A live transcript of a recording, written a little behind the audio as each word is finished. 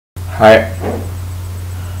Hi,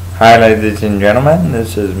 hi, ladies and gentlemen.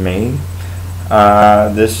 This is me.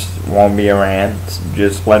 This won't be a rant.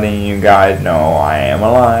 Just letting you guys know I am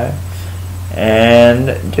alive,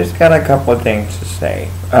 and just got a couple of things to say.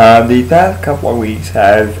 The past couple of weeks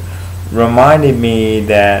have reminded me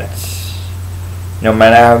that no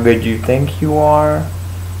matter how good you think you are,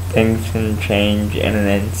 things can change in an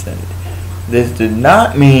instant. This did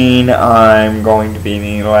not mean I'm going to be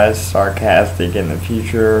any less sarcastic in the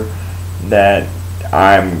future, that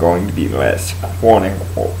I'm going to be less quote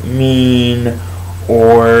unquote mean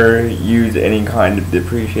or use any kind of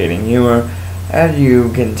depreciating humor. As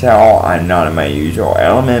you can tell, I'm not in my usual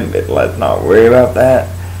element, but let's not worry about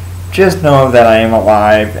that. Just know that I am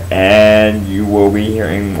alive, and you will be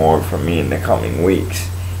hearing more from me in the coming weeks.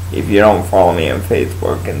 If you don't follow me on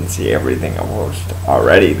Facebook and see everything I post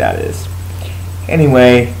already, that is.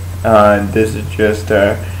 Anyway, this is just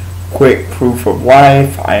a quick proof of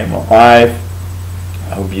life. I am alive.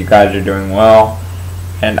 I hope you guys are doing well,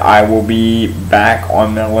 and I will be back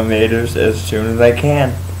on Millimeters as soon as I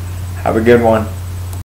can. Have a good one.